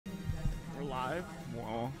live?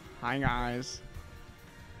 Well, hi guys.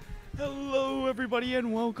 Hello everybody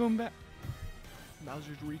and welcome back.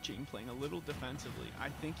 Bowser's reaching, playing a little defensively. I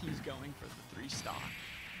think he's going for the 3 stock.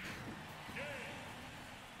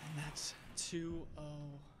 And that's 2-0.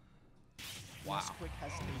 Wow. Quick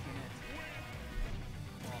has taken it.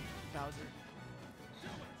 Oh, Bowser.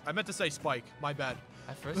 I meant to say Spike. My bad.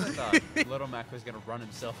 At first I thought Little Mac was going to run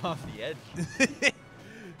himself off the edge.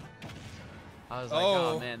 I was like,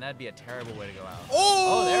 oh man, that'd be a terrible way to go out.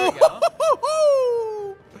 Oh, there we go.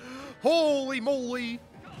 Holy moly.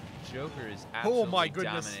 Joker is absolutely my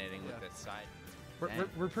goodness. dominating with that side.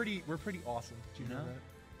 We're pretty awesome. Do you know that?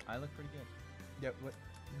 I look pretty good. Yeah, what's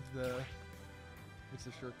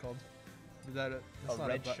the shirt called? Is that a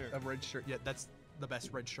red shirt? A red shirt. Yeah, that's the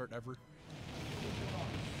best red shirt ever.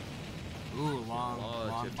 Ooh,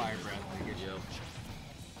 long fire breath.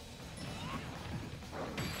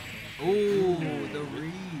 Ooh, the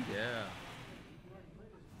read. Yeah.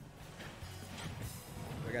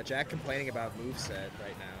 We got Jack complaining about moveset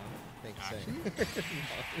right now.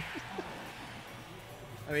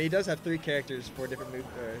 I mean, he does have 3 characters, 3 different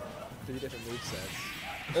movesets.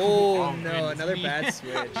 Oh no, another bad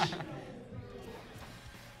switch. He's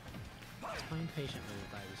playing patient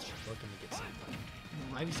move. I was just looking to get something.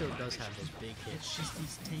 Ivysaur does have those big hits. It's just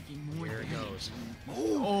he's taking more. Here it goes.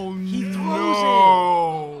 Oh, he no.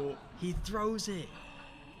 throws it. He throws it.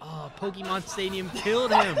 Oh, Pokemon Stadium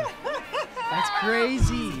killed him. That's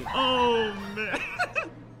crazy. Oh man.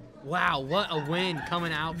 Wow, what a win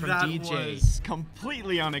coming out from that DJ. That was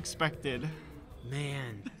completely unexpected.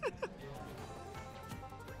 Man.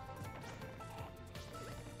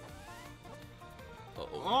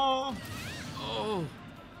 Oh. Oh.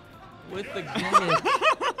 With the gimmick.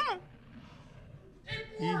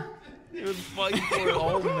 he was fighting for it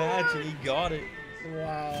all match and he got it.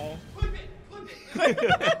 Wow.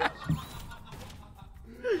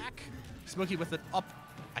 Smokey with it up.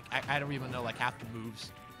 I don't even know like half the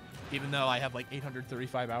moves. Even though I have like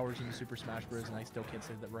 835 hours in the Super Smash Bros. And I still can't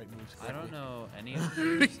say the right moves correctly. I don't know any of the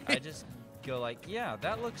moves. I just go like, yeah,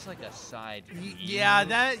 that looks like a side.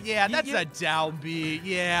 That's a down B.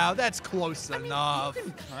 Yeah, that's close enough. You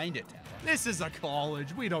can kind of tell. This is a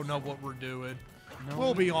college. We don't know what we're doing. No,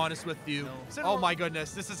 we'll be honest with you. No. Oh my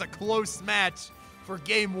goodness, this is a close match for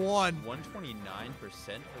game 1. 129% versus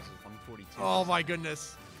 142. Oh my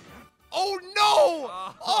goodness. Oh no!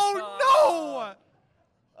 Oh no!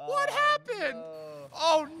 What happened? No.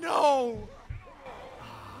 Oh no!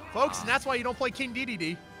 Folks, and that's why you don't play King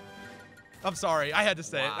DDD. I'm sorry, I had to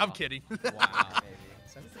say it. I'm kidding. Wow, maybe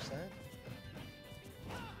 7%.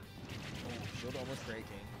 Shield almost breaking.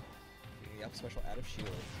 The up special out of shield.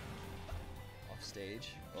 Off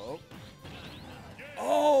stage. Oh.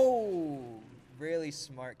 Oh! Really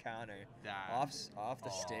smart counter. Off the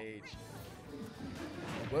stage.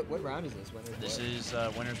 What round is this? This is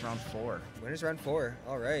winners round 4. Winners round 4.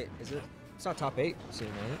 All right. Is it? It's not top 8 soon,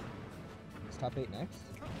 right? It's top 8 next.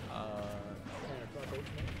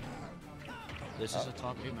 This is a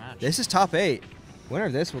top 8 match. This is top 8. Winner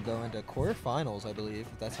of this will go into quarterfinals, I believe.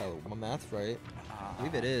 If that's how my math right. I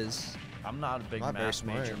believe it is. I'm not a big math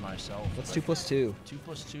major myself. What's 2 plus 2? 2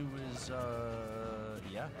 plus 2 is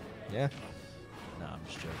yeah. Yeah. No, I'm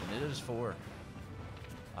just joking. It is 4.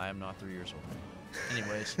 I am not 3 years old.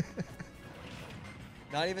 Anyways.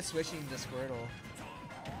 Not even switching to Squirtle.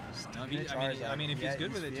 I mean, if he's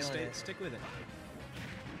good with it, just stick with it.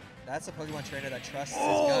 That's a Pokemon trainer that trusts his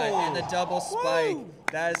gut. And the double spike.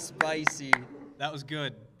 That is spicy. That was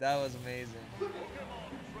good. That was amazing.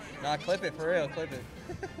 Nah, clip it, for real, clip it.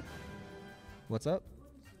 What's up?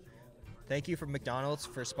 Thank you for McDonald's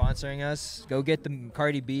for sponsoring us. Go get the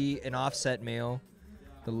Cardi B an offset meal.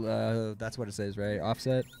 That's what it says, right?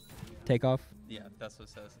 Offset? Takeoff? Yeah, that's what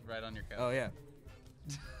it says right on your cup. Oh, yeah.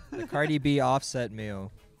 The Cardi B offset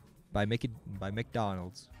meal by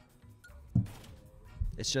McDonald's.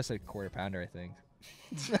 It's just a quarter pounder, I think.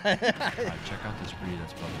 Check out this breed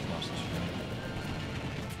that's about to cross the street.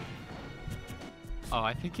 Oh,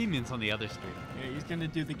 I think he means on the other stream. Yeah, he's gonna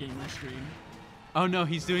do the gamer stream. Oh no,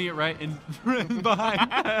 he's doing it right in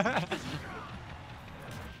behind.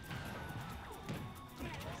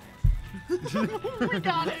 We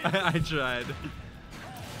got it. I tried.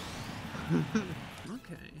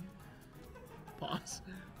 Okay. Pause.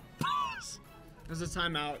 Pause. There's a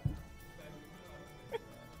timeout.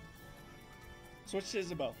 Switch to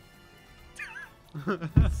Isabel. That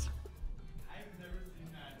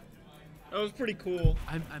was pretty cool.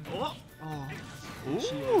 Oh. Ooh.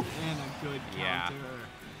 And a good counter.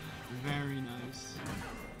 Very nice.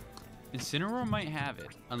 Incineroar might have it,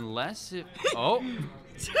 unless it. Oh.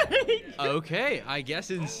 Okay, I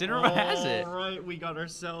guess Incineroar has it. All right, we got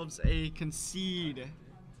ourselves a concede.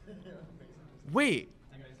 Wait.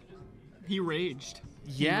 He raged.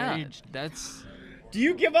 He Yeah, raged. that's. Do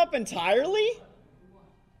you give up entirely?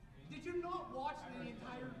 Did you not watch the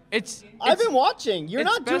entire? It's. I've been watching. You're it's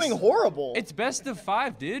not best- doing horrible. It's best of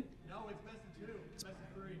 5, dude. No, it's best of 2. It's best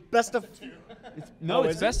of 3. best of. No, Oh,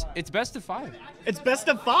 it's is it? best. It's best of 5. It's best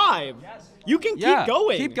of 5. You can Yeah, keep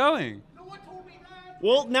going. keep going. No one told me that.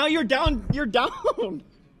 Well, now you're down. You're down.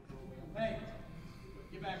 Hey,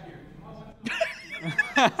 get back here.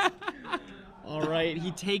 All right,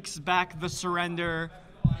 he takes back the surrender.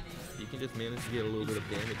 He can just manage to get a little bit of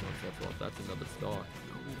damage on Sephiroth. That's another stock.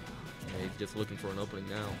 And he's just looking for an opening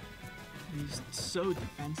now. He's so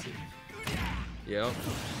defensive. Yep.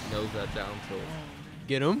 Knows that down tilt.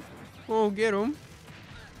 Get him. Oh, get him.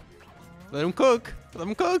 Let him cook. Let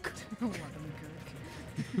him cook.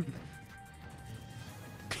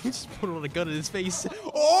 Just put on a gun in his face.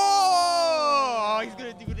 Oh, he's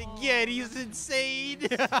gonna do it again. He's insane.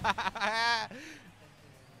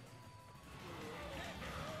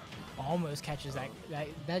 Almost catches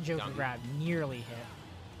that Joker grab. Nearly hit.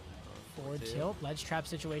 Forward tilt. Ledge trap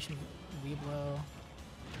situation. Weeblo.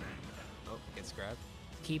 Oh, gets grabbed.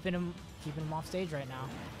 Keeping him off stage right now.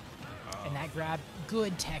 And that grab,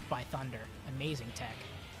 good tech by Thunder. Amazing tech.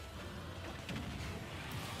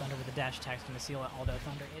 Thunder with the dash attack's gonna seal it, although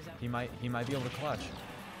Thunder is out. He might be able to clutch.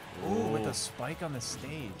 Ooh, with a spike on the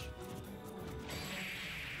stage.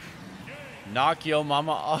 Knock yo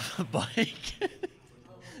mama off a bike.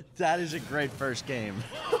 That is a great first game.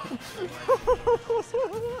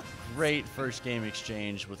 Great first game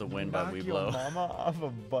exchange with a win by Knock your Weeblo. mama off a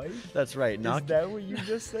bike? That's right. Is that what you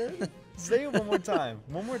just said? Say it one more time.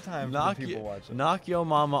 One more time for the people watching. Knock yo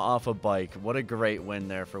mama off a bike. What a great win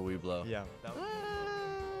there for Weeblo. Yeah.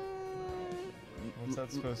 What's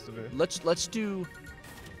that supposed to be? Let's do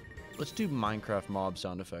Minecraft mob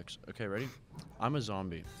sound effects. Okay, ready? I'm a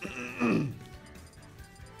zombie.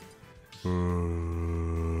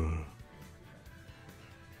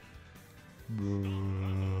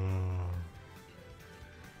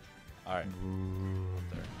 All right.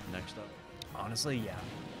 There. Next up. Honestly, yeah.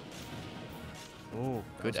 Ooh,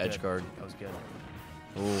 Good edge guard. That was good.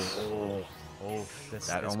 Oh, This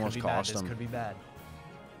That could almost be cost bad. him. This could be bad.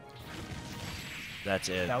 that's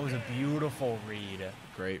it. That was a beautiful read.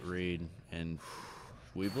 Great read. And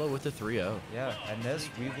Weeblo with the 3-0. Yeah, and this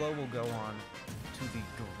Weeblo will go on to the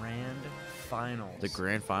grand finals. The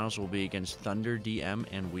grand finals will be against Thunder DM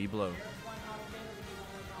and Weeblo.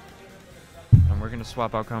 And we're gonna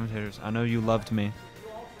swap out commentators. I know you loved me.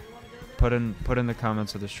 Put in the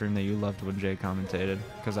comments of the stream that you loved when Jay commentated,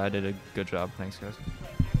 because I did a good job. Thanks, guys.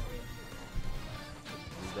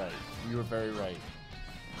 Right. You were very right.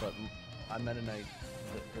 But I Meta Knight.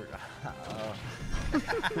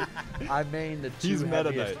 I main the He's two Meta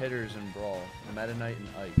heaviest Knight. hitters in Brawl. Meta Knight and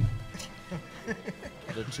Ike.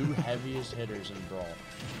 The two heaviest hitters in Brawl.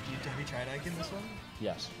 Have you tried Ike in this one?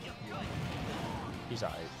 Yes. He's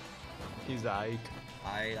Ike. He's Ike.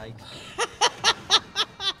 Ike.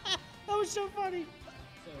 That was so funny.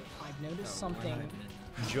 So I've noticed something.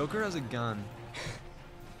 Joker has a gun.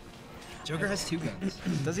 Joker has 2 guns.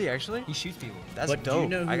 Does he actually? He shoots people. That's But dope.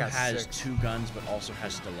 do you know I who got has 6. 2 guns but also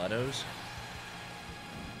has stilettos?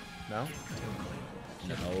 No?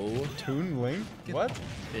 No. Toon Link? What?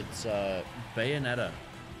 It's Bayonetta.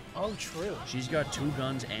 Oh, true. She's got 2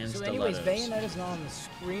 guns and So stilettos. anyways, Bayonetta's not on the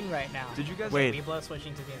screen right now. Did you guys Wait. wait? Weeblo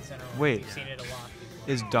switching to the Incineroar. Wait. We've seen it a lot.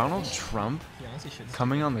 Is Donald Trump He honestly should.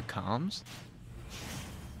 coming on the comms?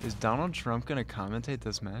 Is Donald Trump gonna commentate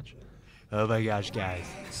this match? Oh my gosh, guys!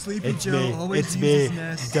 Sleepy Joe always It's leaves me, his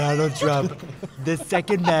nest. Donald Trump. The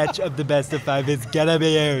second match of the best of 5 is gonna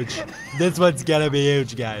be huge. This one's gonna be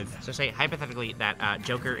huge, guys. So say hypothetically that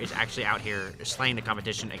Joker is actually out here slaying the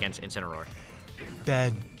competition against Incineroar.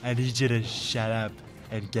 Ben, I need you to shut up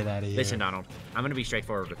and get out of here. Listen, Donald, I'm gonna be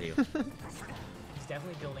straightforward with you. He's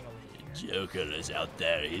definitely building a lead. Joker is out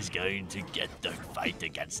there. He's going to get the fight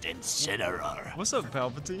against Incineroar. What's up,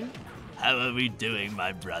 Palpatine? How are we doing,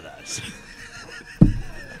 my brothers?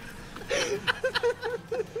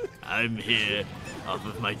 I'm here off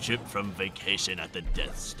of my trip from vacation at the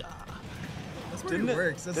Death Star. That's where he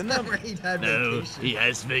works. That's not where he had No, vacation. he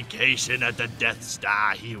has vacation at the Death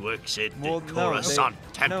Star. He works at the Coruscant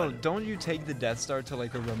Temple. No, don't you take the Death Star to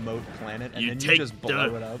like a remote planet and You then you take just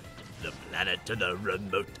blow it up? The planet to the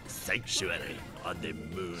remote sanctuary on the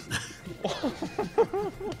moon.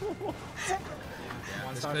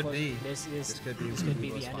 One This star could push. be. This could be Weeblo's the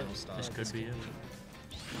end final of stop. This could be it.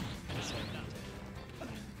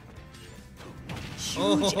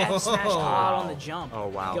 huge F smash out on the jump. Oh,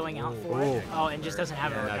 wow. Going out for it. Oh, and just doesn't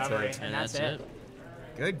have a And that's recovery. it. And that's it.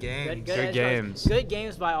 Good game. Good Good games. Good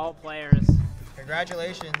games by all players.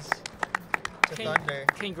 Congratulations to Thunder.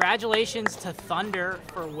 Congratulations to Thunder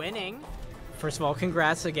for winning. First of all,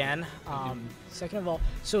 congrats again. Second of all,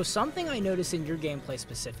 so something I noticed in your gameplay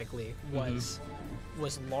specifically was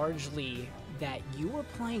largely that you were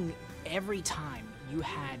playing every time you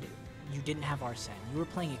didn't have Arsene. You were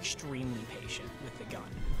playing extremely patient with the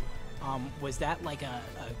gun. Was that like a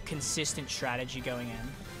consistent strategy going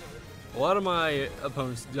in? A lot of my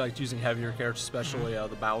opponents like using heavier characters, especially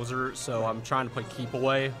the Bowser, so I'm trying to play keep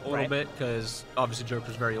away a little bit because obviously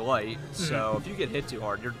Joker's very light. So if you get hit too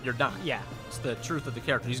hard, you're done. Yeah. It's the truth of the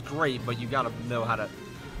character. He's great, but you got to know how to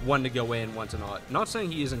when to go in, when to not. Not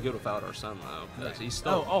saying he isn't good without Arsene though, because he's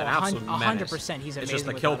still an absolute menace. 100%. He's amazing. It's just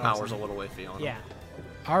the kill without power's a Arsene. little iffy on him. Yeah.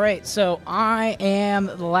 All right, so I am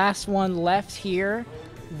the last one left here.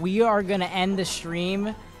 We are going to end the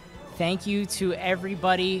stream. Thank you to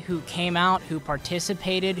everybody who came out, who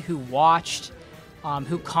participated, who watched,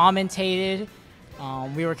 who commentated.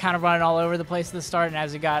 We were kind of running all over the place at the start, and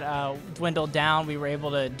as it got dwindled down, we were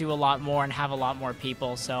able to do a lot more and have a lot more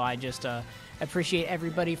people. So I just appreciate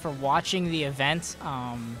everybody for watching the event.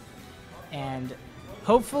 And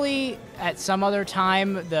hopefully at some other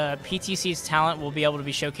time, the PTC's talent will be able to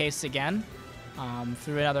be showcased again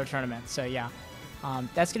through another tournament. So yeah,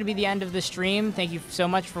 that's going to be the end of the stream. Thank you so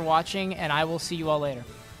much for watching, and I will see you all later.